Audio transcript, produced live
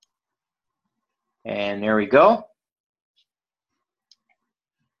And there we go.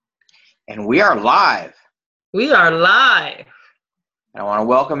 And we are live. We are live. I want to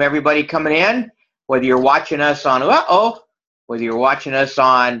welcome everybody coming in, whether you're watching us on, whether you're watching us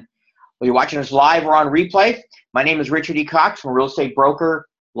live or on replay. My name is Richard E. Cox. I'm a real estate broker,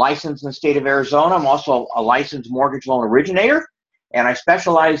 licensed in the state of Arizona. I'm also a licensed mortgage loan originator, and I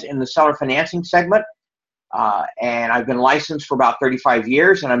specialize in the seller financing segment. And I've been licensed for about 35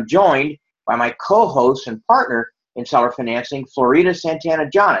 years, and I'm joined by my co-host and partner in seller financing, Florida Santana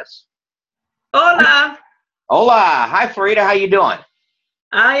Jonas. Hola. Hola. Hi, Florida. How you doing?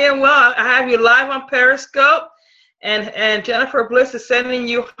 I am well. I have you live on Periscope, and Jennifer Bliss is sending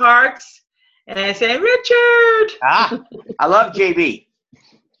you hearts and saying, Richard. I love JB.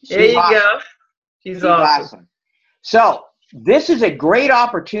 There you go. She's awesome. So this is a great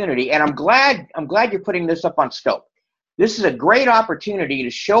opportunity, and I'm glad you're putting this up on scope. This is a great opportunity to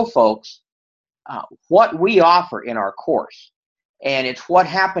show folks what we offer in our course. And it's what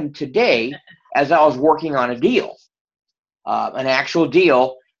happened today as I was working on a deal, an actual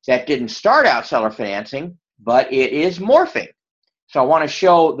deal that didn't start out seller financing, but it is morphing. So I want to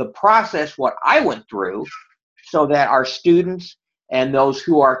show the process, what I went through, so that our students and those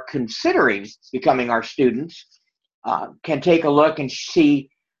who are considering becoming our students can take a look and see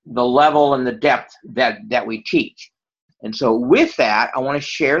the level and the depth that we teach. And so with that, I want to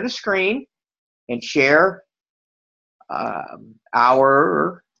share the screen and share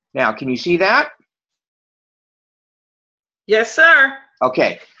now, can you see that? Yes, sir.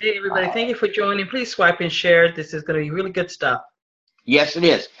 Okay. Hey, everybody. Thank you for joining. Please swipe and share. This is going to be really good stuff. Yes, it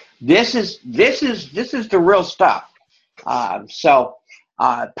is. This is the real stuff. Powered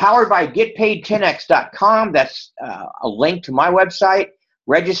by getpaid10x.com. That's a link to my website.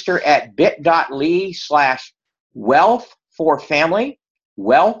 Register at bit.ly/wealth4family.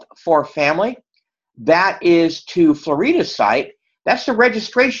 Wealth4family. That is to Florida's site. That's the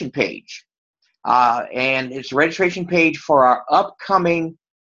registration page. And it's a registration page for our upcoming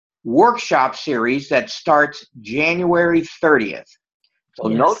workshop series that starts January 30th. So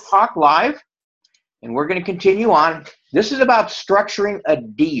Yes. No Talk Live, and we're going to continue on. This is about structuring a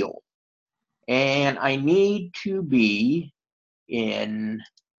deal. And I need to be in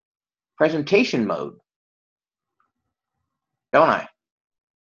presentation mode, don't I?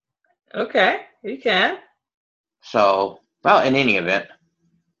 Okay, you can. So, well, in any event.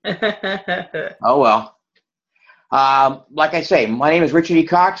 Oh, well. Like I say, my name is Richard E.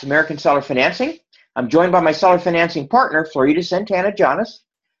 Cox, American Seller Financing. I'm joined by my seller financing partner, Florida Santana Jonas.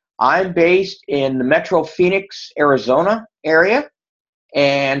 I'm based in the Metro Phoenix, Arizona area,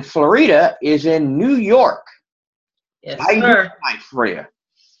 and Florida is in New York. Yes, How you sir. doing tonight, Florida?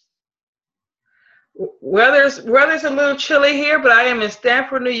 Weather's a little chilly here, but I am in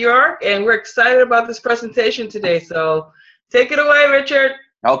Stamford, New York, and we're excited about this presentation today. So take it away, Richard.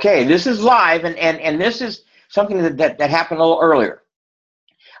 Okay, this is live, and this is something that happened a little earlier.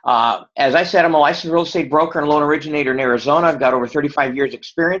 As I said, I'm a licensed real estate broker and loan originator in Arizona. I've got over 35 years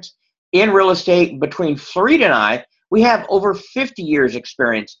experience in real estate. Between Florida and I, we have over 50 years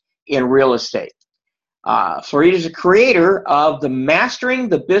experience in real estate. Florida is a creator of the Mastering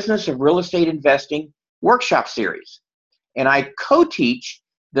the Business of Real Estate Investing workshop series, and I co-teach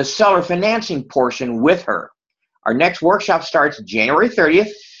the seller financing portion with her. Our next workshop starts January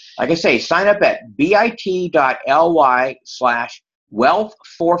 30th. Like I say, sign up at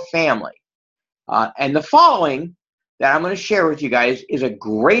bit.ly/wealth4family. And the following that I'm going to share with you guys is a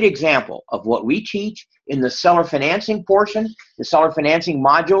great example of what we teach in the seller financing portion, the seller financing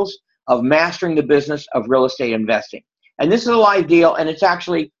modules of Mastering the Business of Real Estate Investing. And this is a live deal, and it's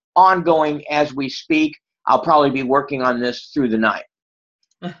actually ongoing as we speak. I'll probably be working on this through the night.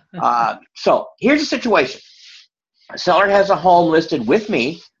 So here's the situation. A seller has a home listed with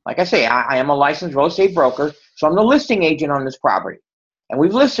me. Like I say, I am a licensed real estate broker, so I'm the listing agent on this property. And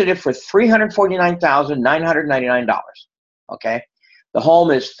we've listed it for $349,999. Okay? The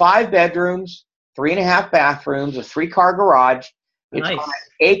home is 5 bedrooms, 3.5 bathrooms, a 3-car garage. It's Nice. on an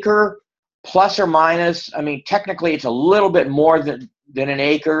acre plus or minus. I mean, technically, it's a little bit more than an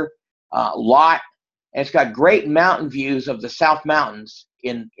acre lot. And it's got great mountain views of the South Mountains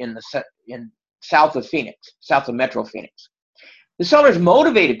in south of Phoenix, south of Metro Phoenix. The seller's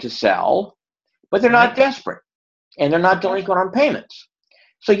motivated to sell, but they're not desperate, and they're not delinquent on payments.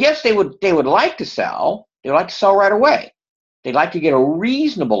 So yes, they would like to sell. They'd like to sell right away. They'd like to get a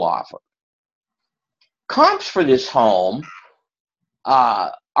reasonable offer. Comps for this home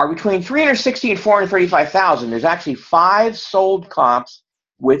are between $360,000 and $435,000. There's actually 5 sold comps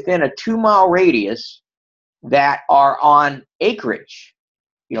within a 2-mile radius that are on acreage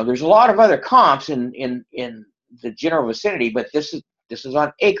there's a lot of other comps in the general vicinity, but this is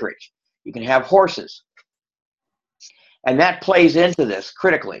on acreage. You can have horses, and that plays into this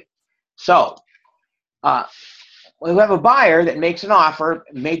critically. So we have a buyer that made the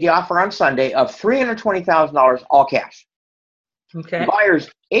offer on Sunday of $320,000 all cash. Okay. The buyer's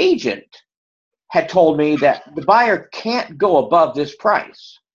agent had told me that the buyer can't go above this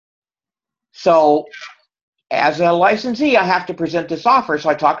price. So as a licensee, I have to present this offer. So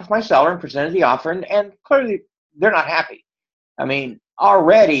I talked with my seller and presented the offer, and clearly they're not happy. I mean,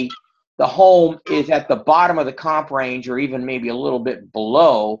 already the home is at the bottom of the comp range, or even maybe a little bit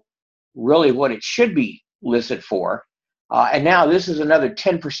below really what it should be listed for. And now this is another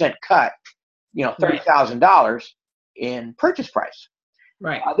 10% cut, $30,000 in purchase price.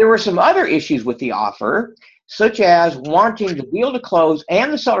 Right. There were some other issues with the offer, such as wanting the deal to close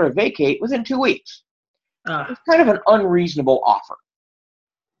and the seller to vacate within 2 weeks. It's kind of an unreasonable offer.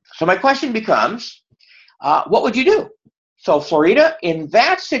 So my question becomes, what would you do? So Florida, in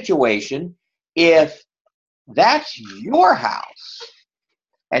that situation, if that's your house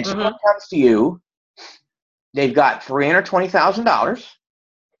and someone comes to you, they've got $320,000,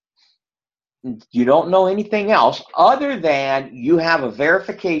 you don't know anything else other than you have a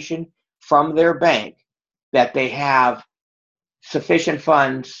verification from their bank that they have sufficient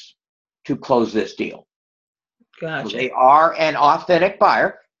funds to close this deal. Gotcha. So they are an authentic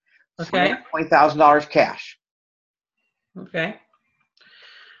buyer. Okay. $20,000 cash. Okay.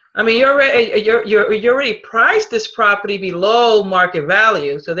 I mean, you already priced this property below market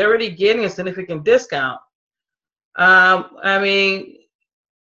value, so they're already getting a significant discount. I mean,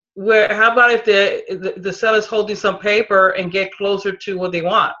 how about if the seller's holding some paper and get closer to what they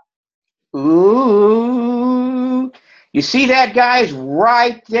want? Ooh, you see that, guys?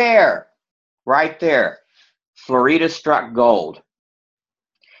 Right there. Florida struck gold.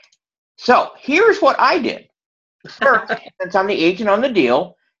 So here's what I did. First, since I'm the agent on the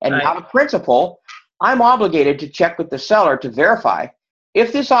deal and not a principal, I'm obligated to check with the seller to verify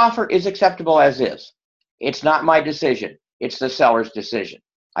if this offer is acceptable as is. It's not my decision. It's the seller's decision.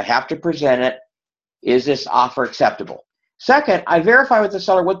 I have to present it. Is this offer acceptable? Second, I verify with the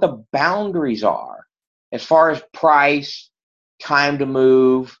seller what the boundaries are as far as price, time to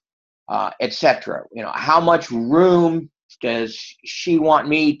move, etc. How much room does she want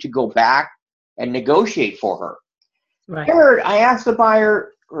me to go back and negotiate for her? Right. Third, I asked the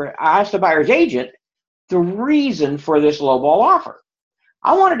buyer's agent the reason for this lowball offer.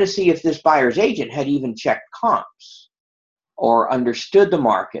 I wanted to see if this buyer's agent had even checked comps or understood the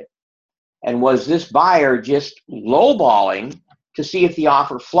market, and was this buyer just lowballing to see if the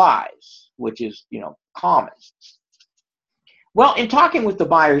offer flies, which is common. Well, in talking with the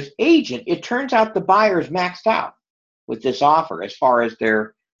buyer's agent, it turns out the buyer's maxed out with this offer as far as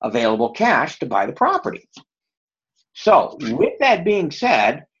their available cash to buy the property. So with that being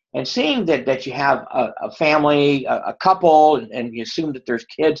said, and seeing that you have a family, a couple, and you assume that there's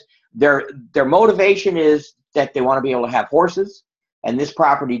kids, their motivation is that they want to be able to have horses, and this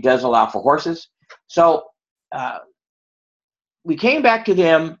property does allow for horses. So we came back to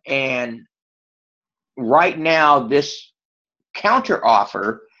them, and right now this counter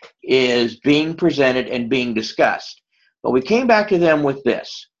offer is being presented and being discussed. But we came back to them with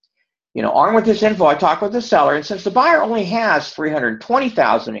this. Armed with this info, I talked with the seller, and since the buyer only has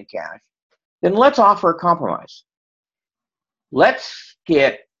 $320,000 in cash, then let's offer a compromise. Let's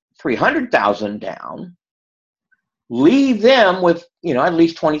get $300,000 down, leave them with at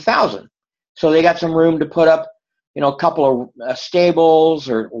least $20,000, so they got some room to put up a couple of stables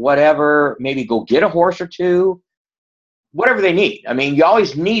or whatever, maybe go get a horse or two, whatever they need. I mean, you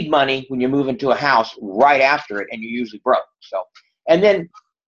always need money when you move into a house right after it, and you're usually broke. So, and then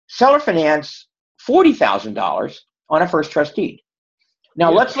seller finance $40,000 on a first trust deed. Now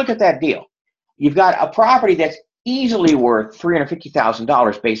let's look at that deal. You've got a property that's easily worth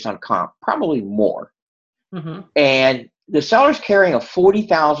 $350,000 based on comp, probably more. And the seller's carrying a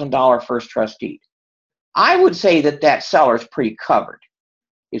 $40,000 first trust deed. I would say that seller is pretty covered,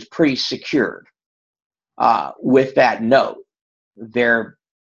 is pretty secured with that note. They're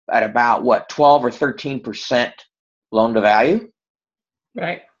at about 12 or 13% loan to value.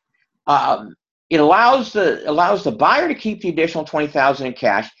 Right. It allows the buyer to keep the additional $20,000 in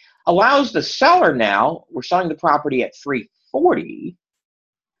cash. Allows the seller, now we're selling the property at $340,000.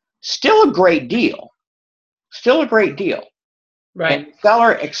 Still a great deal. Right. And the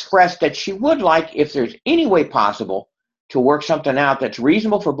seller expressed that she would like, if there's any way possible, to work something out that's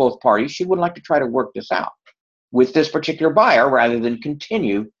reasonable for both parties. She would like to try to work this out with this particular buyer rather than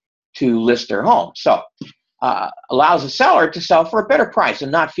continue to list their home. So allows the seller to sell for a better price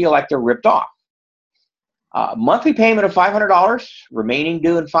and not feel like they're ripped off. Monthly payment of $500, remaining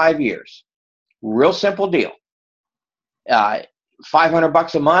due in 5 years. Real simple deal.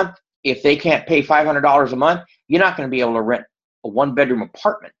 $500 a month. If they can't pay $500 a month, you're not going to be able to rent a one-bedroom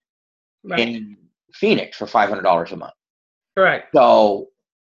apartment in Phoenix for $500 a month. Correct. So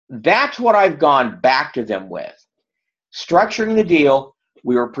that's what I've gone back to them with. Structuring the deal,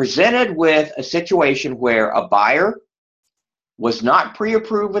 we were presented with a situation where a buyer was not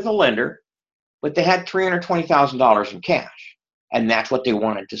pre-approved with a lender, but they had $320,000 in cash, and that's what they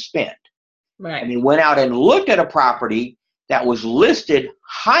wanted to spend. Right. And they went out and looked at a property that was listed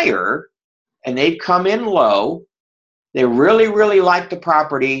higher, and they'd come in low. They really, really liked the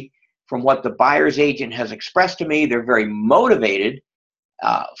property. From what the buyer's agent has expressed to me, they're very motivated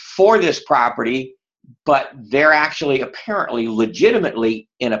for this property, but they're actually apparently legitimately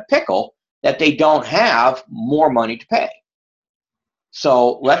in a pickle that they don't have more money to pay.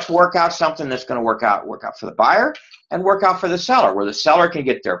 So let's work out something that's going to work out for the buyer and work out for the seller, where the seller can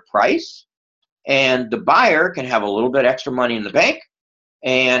get their price and the buyer can have a little bit extra money in the bank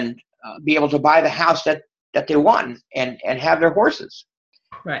and be able to buy the house that they want and have their horses.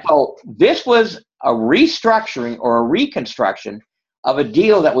 Right. So this was a restructuring or a reconstruction of a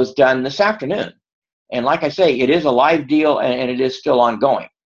deal that was done this afternoon. And like I say, it is a live deal and it is still ongoing.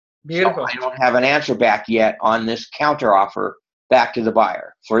 Beautiful. So I don't have an answer back yet on this counter offer back to the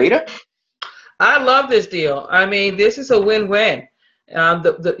buyer. Farida? I love this deal. I mean, this is a win-win.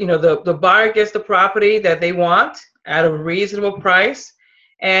 The buyer gets the property that they want at a reasonable price,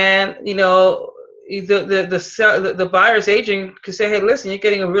 and the buyer's agent could say, hey, listen, you're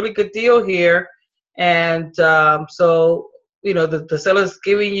getting a really good deal here, and so the seller's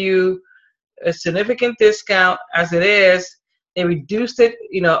giving you a significant discount as it is. They reduced it,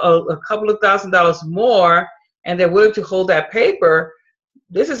 a couple of $1,000s more, and they're willing to hold that paper.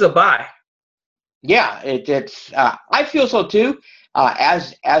 This is a buy. Yeah, it's. I feel so too.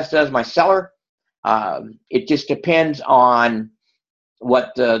 As does my seller. It just depends on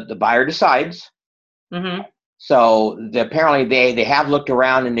what the buyer decides. Mm-hmm. So apparently they have looked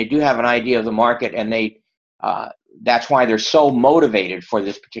around and they do have an idea of the market, and that's why they're so motivated for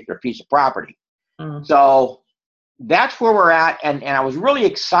this particular piece of property. Mm-hmm. So that's where we're at, and I was really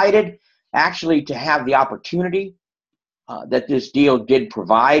excited actually to have the opportunity that this deal did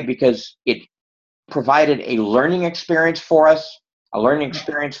provide, because it provided a learning experience for us, a learning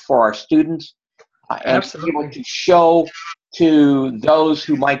experience for our students, and to be able to show to those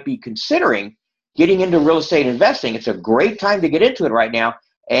who might be considering getting into real estate investing. It's a great time to get into it right now,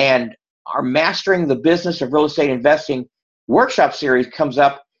 and our Mastering the Business of Real Estate Investing workshop series comes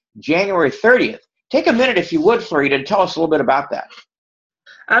up January 30th. Take a minute, if you would, Farida, and tell us a little bit about that.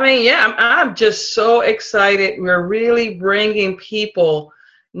 I mean, yeah, I'm just so excited. We're really bringing people,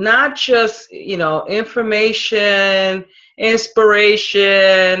 not just, information,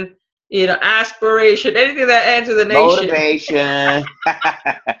 inspiration, aspiration, anything that answers the nation. Motivation.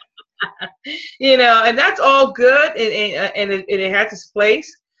 And that's all good, and it has its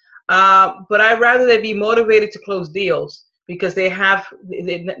place. But I'd rather they be motivated to close deals, because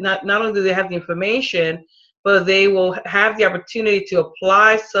not only do they have the information, but they will have the opportunity to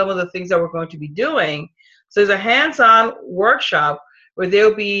apply some of the things that we're going to be doing. So there's a hands-on workshop where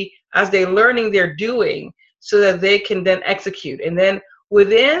they'll be, as they're learning, they're doing, so that they can then execute. And then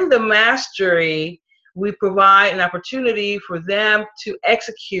within the mastery, we provide an opportunity for them to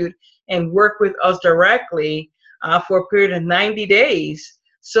execute and work with us directly for a period of 90 days,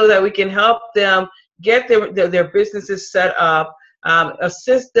 so that we can help them get their businesses set up,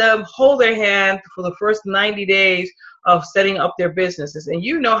 assist them, hold their hand for the first 90 days of setting up their businesses. And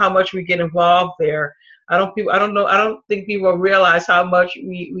you know how much we get involved there. I don't think people realize how much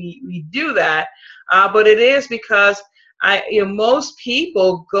we do that, but it is because most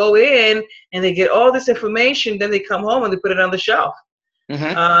people go in and they get all this information, then they come home and they put it on the shelf.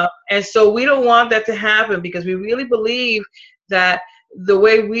 Mm-hmm. And so we don't want that to happen, because we really believe that the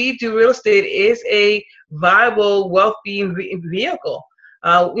way we do real estate is a viable wealth building vehicle.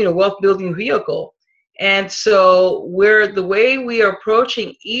 And so the way we are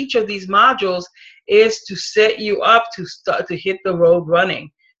approaching each of these modules is to set you up to start to hit the road running,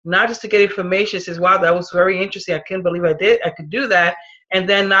 not just to get information. It says, wow, that was very interesting. I couldn't believe I could do that, and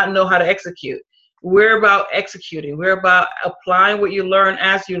then not know how to execute. We're about executing. We're about applying what you learn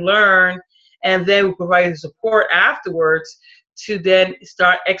as you learn, and then we provide support afterwards to then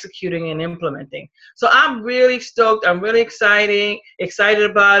start executing and implementing. So I'm really stoked. I'm really excited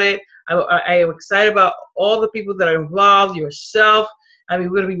about it. I am excited about all the people that are involved, yourself. I mean,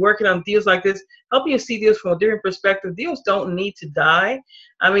 we're going to be working on deals like this, helping you see deals from a different perspective. Deals don't need to die.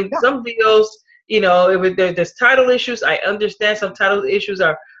 I mean, some deals, you know, if there's title issues. I understand some title issues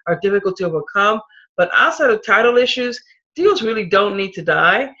are difficult to overcome. But outside of title issues, deals really don't need to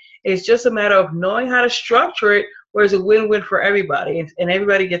die. It's just a matter of knowing how to structure it where it's a win-win for everybody, and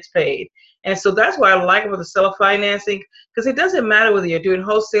everybody gets paid. And so that's why I like about the seller financing, because it doesn't matter whether you're doing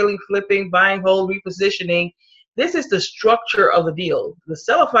wholesaling, flipping, buying, hold, repositioning. This is the structure of the deal. The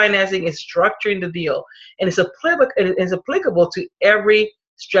seller financing is structuring the deal, and it's applicable to every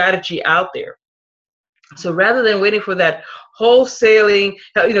strategy out there. So rather than waiting for that wholesaling,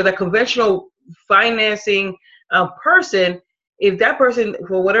 you know, that conventional financing person, if that person,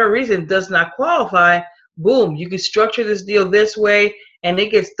 for whatever reason, does not qualify, boom, you can structure this deal this way, and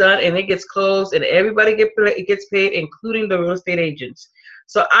it gets done, and it gets closed, and everybody gets paid, including the real estate agents.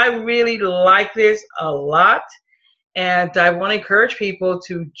 So I really like this a lot, and I want to encourage people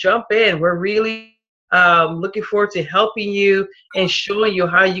to jump in. We're really looking forward to helping you and showing you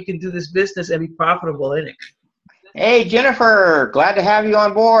how you can do this business and be profitable in it. Hey, Jennifer, glad to have you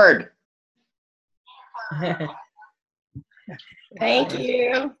on board. Thank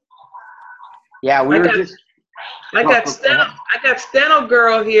you. Yeah, we were just. I got Steno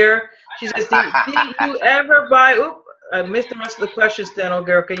Girl here. She says, "Did you ever buy?" Oop, I missed the rest of the question, Steno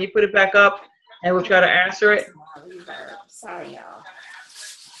Girl. Can you put it back up, and we'll try to answer it? Sorry, y'all.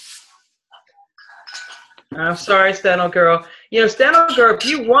 I'm sorry, Steno Girl. You know, Steno Girl, if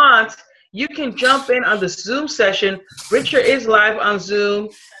you want, you can jump in on the Zoom session. Richard is live on Zoom,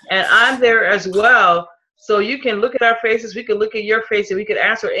 and I'm there as well. So you can look at our faces. We can look at your face, and we can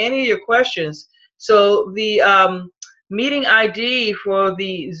answer any of your questions. So the meeting ID for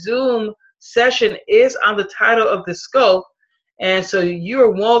the Zoom session is on the title of the scope. And so do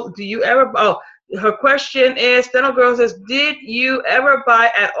you ever, her question is, Steno Girl says, did you ever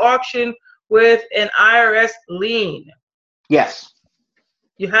buy at auction with an IRS lien? Yes.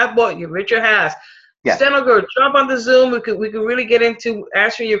 You have bought, Richard has. Yes. Steno Girl, jump on the Zoom. We could really get into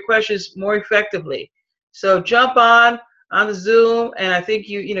answering your questions more effectively. So jump on the Zoom, and I think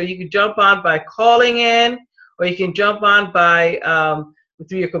you can jump on by calling in, or you can jump on by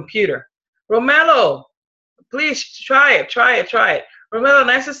through your computer. Romello, please try it. Romello,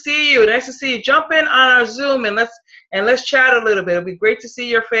 nice to see you. Jump in on our Zoom and let's chat a little bit. It'll be great to see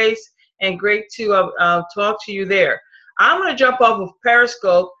your face and great to talk to you there. I'm gonna jump off of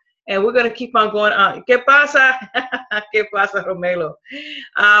Periscope, and we're gonna keep on going on. ¿Qué pasa? ¿Qué pasa, Romello?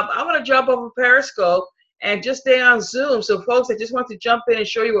 I'm gonna jump off of Periscope and just stay on Zoom. So folks, I just want to jump in and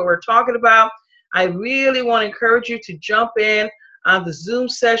show you what we're talking about. I really want to encourage you to jump in on the Zoom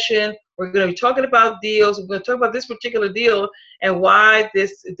session. We're going to be talking about deals. We're going to talk about this particular deal and why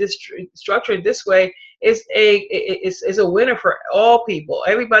this structured this way is a winner for all people,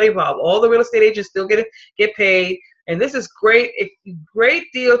 everybody involved. All the real estate agents still get paid. And this is great, a great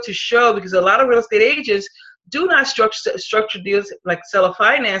deal to show, because a lot of real estate agents do not structure deals like seller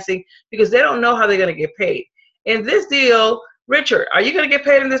financing because they don't know how they're going to get paid. In this deal, Richard, are you going to get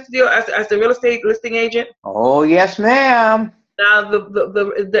paid in this deal as the real estate listing agent? Oh, yes, ma'am. Now,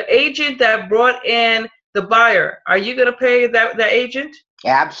 the agent that brought in the buyer, are you going to pay that agent?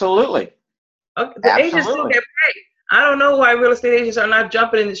 Absolutely. Okay, the agents still get paid. I don't know why real estate agents are not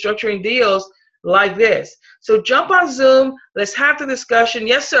jumping in and structuring deals like this. So jump on Zoom. Let's have the discussion.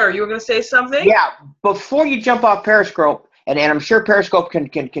 Yes, sir. You were going to say something? Yeah. Before you jump off Periscope, and I'm sure Periscope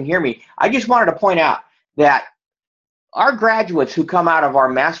can hear me, I just wanted to point out that our graduates who come out of our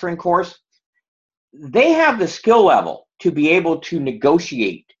mastering course, they have the skill level to be able to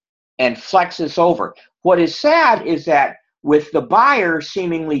negotiate and flex this over. What is sad is that with the buyer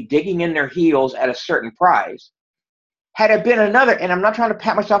seemingly digging in their heels at a certain price, had it been another, and I'm not trying to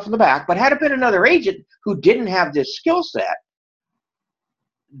pat myself on the back, but had it been another agent who didn't have this skill set,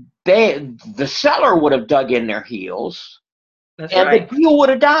 the seller would have dug in their heels. That's and right. The deal would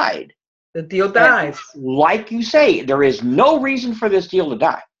have died. The deal dies. And like you say, there is no reason for this deal to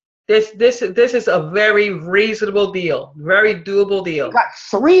die. This is a very reasonable deal, very doable deal. You got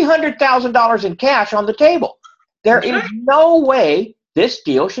 $300,000 in cash on the table. There is no way this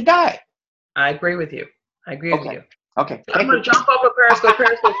deal should die. I agree with you. I agree with you. Okay. I'm going to jump off of Periscope.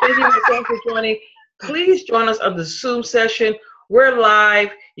 Thank you again for joining. Please join us on the Zoom session. We're live.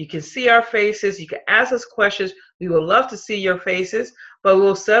 You can see our faces. You can ask us questions. We would love to see your faces, but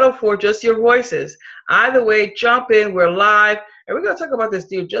we'll settle for just your voices. Either way, jump in. We're live, and we're going to talk about this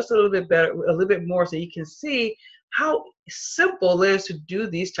deal just a little bit better, a little bit more, so you can see how simple it is to do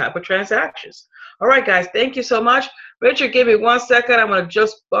these type of transactions. All right, guys, thank you so much. Richard, give me 1 second. I'm going to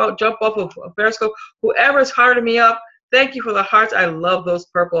just jump off of Periscope. Whoever's harding me up, Thank you for the hearts. I love those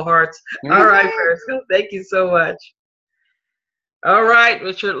purple hearts. All right, Periscope. Thank you so much. All right,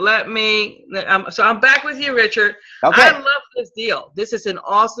 Richard, so I'm back with you, Richard. Okay. I love this deal. This is an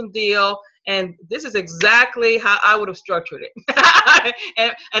awesome deal, and this is exactly how I would have structured it.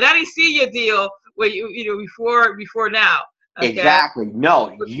 and I didn't see your deal where before now. Okay? Exactly.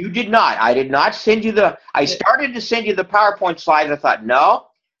 No, you did not. I did not send you I started to send you the PowerPoint slides. I thought, no,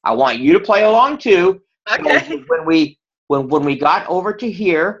 I want you to play along too. Okay. So when we got over to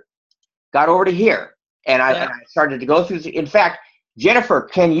here, and I started to go through. In fact, Jennifer,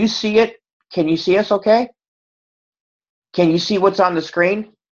 can you see it? Can you see us? Okay. Can you see what's on the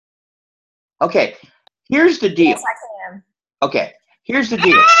screen? Okay. Here's the deal. Yes, I can. Okay. Here's the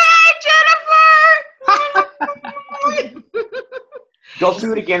deal. Hey, Jennifer! Go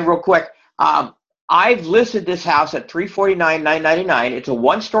through it again real quick. I've listed this house at $349,999. It's a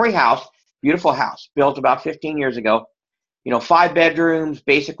one-story house, beautiful house, built about 15 years ago. 5 bedrooms,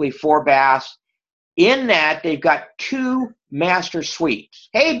 basically 4 baths. In that, they've got 2 master suites.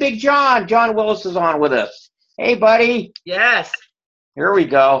 Hey, Big John. John Willis is on with us. Hey, buddy. Yes. Here we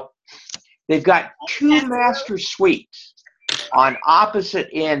go. They've got 2 master suites on opposite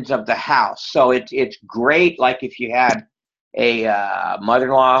ends of the house. So it's great, like if you had a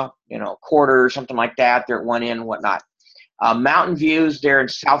mother-in-law, quarter or something like that. They're at one end and whatnot. Mountain views there in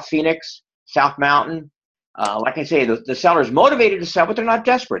South Phoenix, South Mountain. Like I say, the seller's motivated to sell, but they're not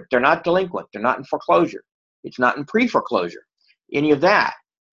desperate. They're not delinquent. They're not in foreclosure. It's not in pre-foreclosure, any of that.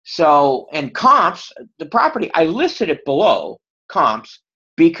 So, and comps, the property, I listed it below comps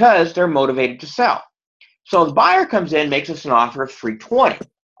because they're motivated to sell. So the buyer comes in, makes us an offer of $320,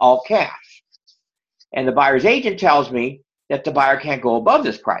 all cash. And the buyer's agent tells me that the buyer can't go above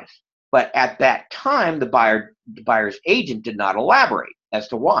this price. But at that time, the buyer's agent did not elaborate as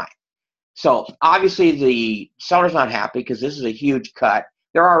to why. So obviously the seller's not happy because this is a huge cut.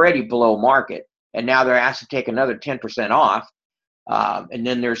 They're already below market, and now they're asked to take another 10% off. And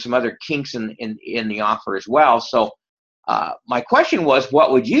then there's some other kinks in the offer as well. So my question was,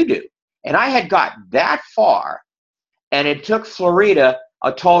 what would you do? And I had got that far, and it took Florida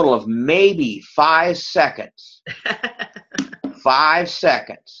a total of maybe 5 seconds. 5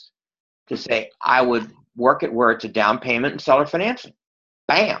 seconds to say I would work it where it's a down payment and seller financing.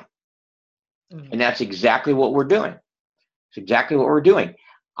 Bam. And that's exactly what we're doing. It's exactly what we're doing.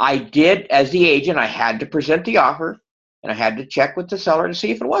 I did, as the agent, I had to present the offer, and I had to check with the seller to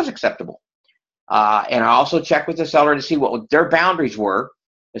see if it was acceptable. And I also checked with the seller to see what their boundaries were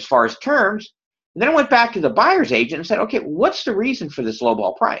as far as terms. And then I went back to the buyer's agent and said, okay, what's the reason for this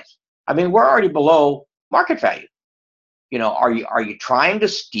lowball price? I mean, we're already below market value. Are you trying to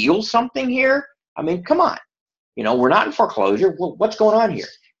steal something here? I mean, come on. We're not in foreclosure. Well, what's going on here?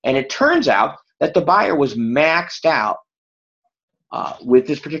 And it turns out that the buyer was maxed out with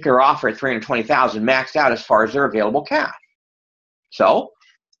this particular offer at $320,000, maxed out as far as their available cash. So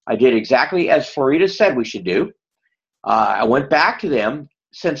I did exactly as Florida said we should do. I went back to them.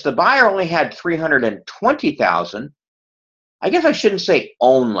 Since the buyer only had $320,000, I guess I shouldn't say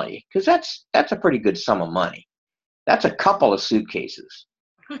only, because that's a pretty good sum of money. That's a couple of suitcases.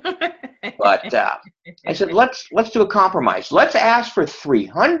 But I said, let's do a compromise. Let's ask for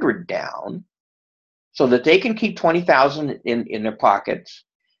 $300 down so that they can keep $20,000 in their pockets,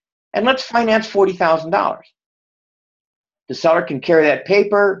 and let's finance $40,000. The seller can carry that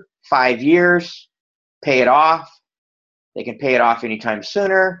paper 5 years, pay it off. They can pay it off anytime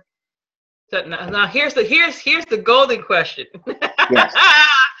sooner. So now here's the golden question. Yes. I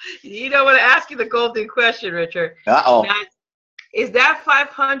want to ask you the golden question, Richard. Uh-oh. Now, is that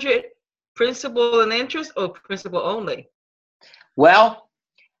 $500 principal and interest or principal only? Well,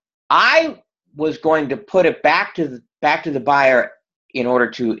 I was going to put it back to the buyer in order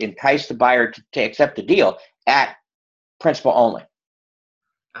to entice the buyer to accept the deal at principal only.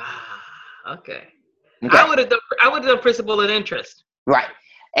 Okay. Okay. I would have done principal and interest. Right.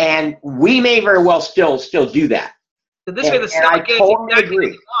 And we may very well still do that. So this way the seller I gets totally exactly agree.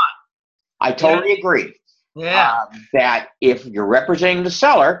 what you want. I totally agree. Yeah. That if you're representing the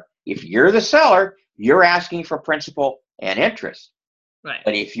seller, if you're the seller, you're asking for principal and interest. Right.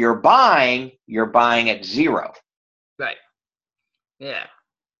 But if you're buying at zero. Right. Yeah.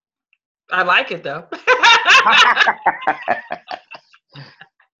 I like it though.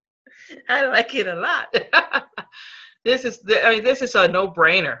 I like it a lot. This is a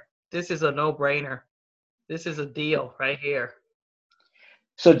no-brainer. This is a no-brainer. This is a deal right here.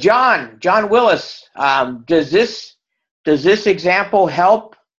 So John Willis, does this example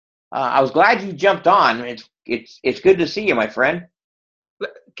help? I was glad you jumped on. It's good to see you, my friend.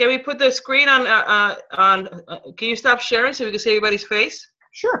 can we put the screen on, can you stop sharing so we can see everybody's face?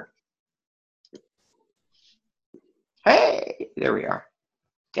 Sure. Hey, there we are.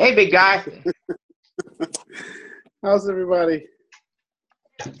 Hey, big guy. How's everybody?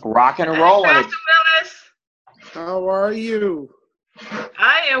 Rocking and Hey, rolling. Pastor Willis. How are you?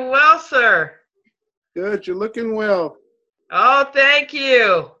 I am well, sir. Good, you're looking well. Oh, thank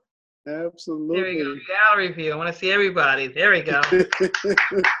you. Absolutely. There we go. Gallery view. I want to see everybody. There we go. You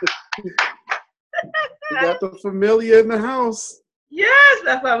got the familiar in the house. Yes,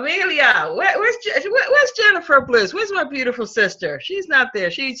 la familia. Where's Jennifer Bliss? Where's my beautiful sister? She's not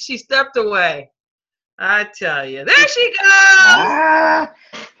there. She stepped away. I tell you. There she goes. Ah,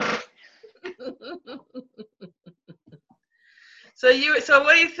 So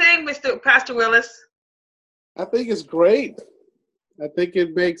what do you think, Mr. Pastor Willis? I think it's great. I think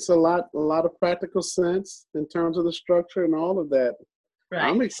it makes a lot of practical sense in terms of the structure and all of that. Right.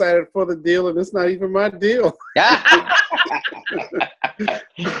 I'm excited for the deal, and it's not even my deal. Who's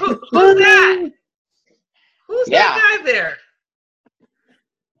that? Who's that guy there?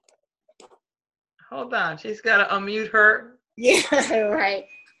 Hold on. She's got to unmute her. Yeah, right.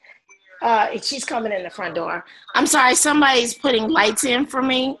 She's coming in the front door. I'm sorry, somebody's putting lights in for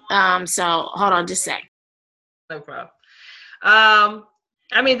me. So hold on just a sec. No problem.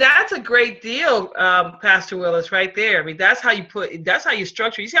 I mean, that's a great deal, Pastor Willis, right there. I mean, that's how you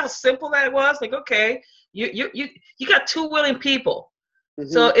structure. You see how simple that was? Like, okay, you got two willing people. Mm-hmm.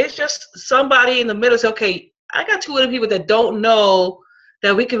 So it's just somebody in the middle say, okay, I got two willing people that don't know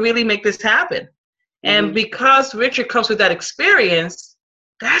that we can really make this happen. Mm-hmm. And because Richard comes with that experience,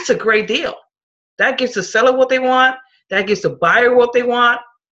 that's a great deal. That gives the seller what they want. That gives the buyer what they want.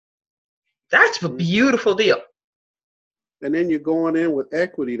 That's a beautiful deal. And then you're going in with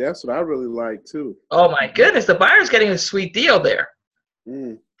equity. That's what I really like, too. Oh, my goodness. The buyer's getting a sweet deal there.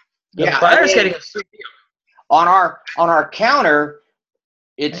 Mm. The buyer's getting a sweet deal. On our counter,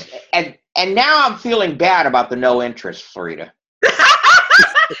 it's and now I'm feeling bad about the no interest, Florida.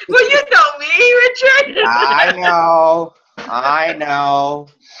 Well, you know me, Richard. I know.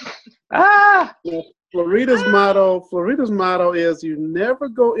 Yeah, Florida's motto is you never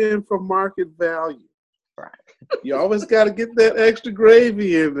go in for market value. Right. You always got to get that extra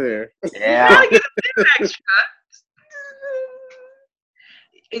gravy in there. Yeah. You gotta get a bit extra.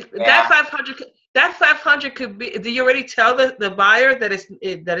 Yeah. That 500 could be. Do you already tell the buyer that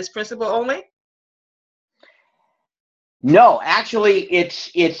it's principal only? No, actually,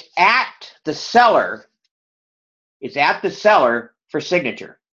 it's at the seller. It's at the seller for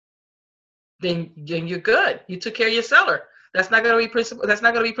signature. Then you're good. You took care of your seller. That's not going to be principal. That's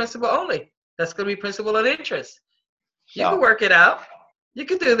not going to be principal only. That's going to be principal and interest. You can work it out. You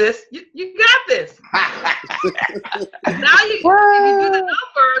can do this. You got this. Now if you do the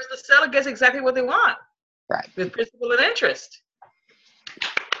numbers, the seller gets exactly what they want. Right. With principal and interest.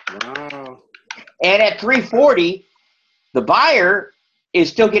 Wow. And at 340, the buyer is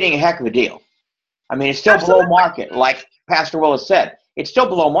still getting a heck of a deal. I mean, it's still below market, like Pastor Willis said. It's still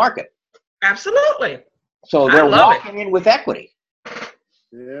below market. Absolutely. So they're walking in with equity.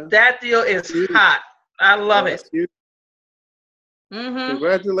 Yeah. That deal is hot. I love it. Mm-hmm.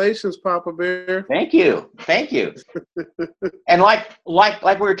 Congratulations, Papa Bear. Thank you. And like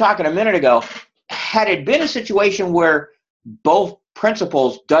we were talking a minute ago, had it been a situation where both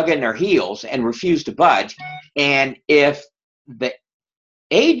principals dug in their heels and refused to budge, and if the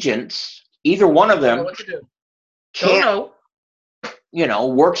agents, either one of them, can't,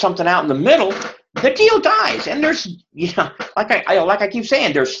 work something out in the middle, the deal dies. And there's, like I keep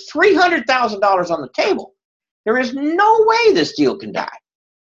saying, there's $300,000 on the table. There is no way this deal can die.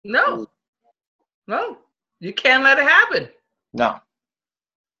 No, you can't let it happen. No.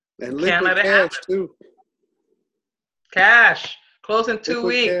 And liquid cash too. Cash. Close in 2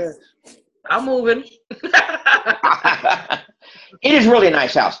 weeks. Cash. I'm moving. It is really a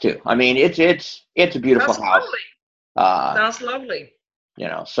nice house too. I mean, it's a beautiful house. Lovely. Sounds lovely.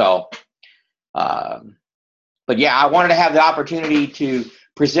 But yeah, I wanted to have the opportunity to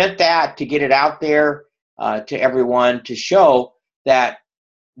present that, to get it out there to everyone, to show that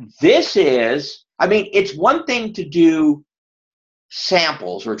this is, I mean, it's one thing to do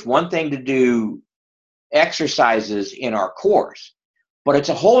samples, or it's one thing to do exercises in our course, but it's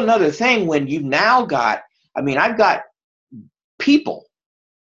a whole nother thing when you've now got, I mean, I've got people.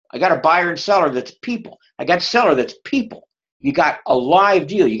 I got a buyer and seller that's people. I got a seller that's people. You got a live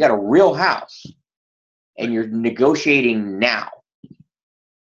deal. You got a real house. And you're negotiating now.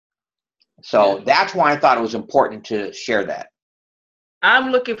 So that's why I thought it was important to share that.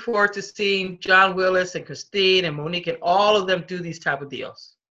 I'm looking forward to seeing John Willis and Christine and Monique and all of them do these type of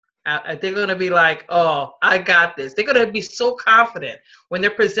deals. They're going to be like, oh, I got this. They're going to be so confident when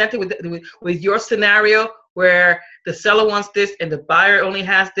they're presented with your scenario where the seller wants this and the buyer only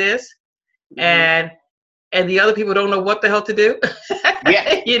has this, and the other people don't know what the hell to do.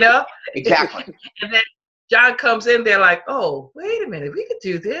 Yeah. You know? Exactly. And then John comes in, they're like, oh, wait a minute, we could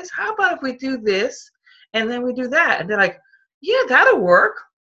do this. How about if we do this and then we do that? And they're like, yeah, that'll work.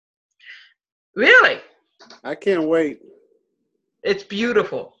 Really? I can't wait. It's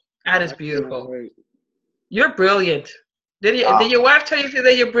beautiful. That is beautiful. Wait. You're brilliant. Did your wife tell you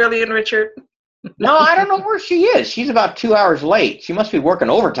that you're brilliant, Richard? No, I don't know where she is. She's about 2 hours late. She must be working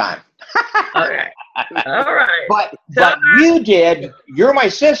overtime. Okay. All right. But you did. You're my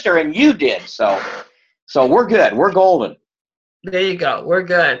sister, and you did. So we're good. We're golden. There you go. We're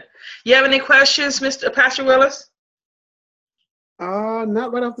good. You have any questions, Mr. Pastor Willis?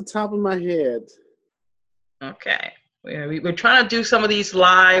 Not right off the top of my head. Okay. We're trying to do some of these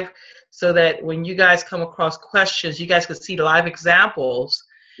live so that when you guys come across questions, you guys can see live examples.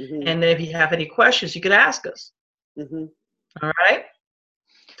 And if you have any questions, you can ask us. All right?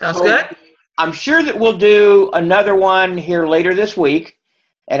 Sounds good? I'm sure that we'll do another one here later this week,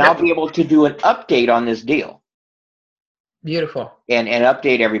 and I'll be able to do an update on this deal. Beautiful. And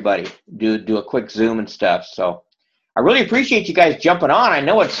update everybody. Do a quick Zoom and stuff. So I really appreciate you guys jumping on. I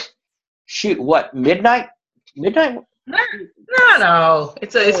know it's midnight? Midnight? No.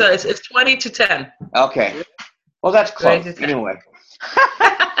 It's 20 to 10. Okay. Well, that's close. Anyway.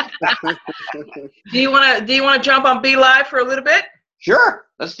 Do you want to jump on Be Live for a little bit? Sure.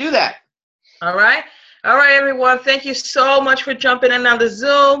 Let's do that. All right, everyone. Thank you so much for jumping in on the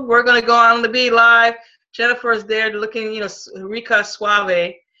Zoom. We're going to go on the Be Live. Jennifer is there looking, Rica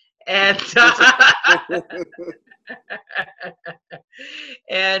Suave. And so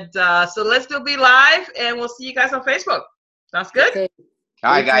let's do Be Live, and we'll see you guys on Facebook. Sounds good? Okay.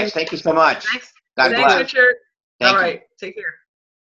 All right, guys. Thank you so much. Thanks. God bless. Richard. Thank All you. right. Take care.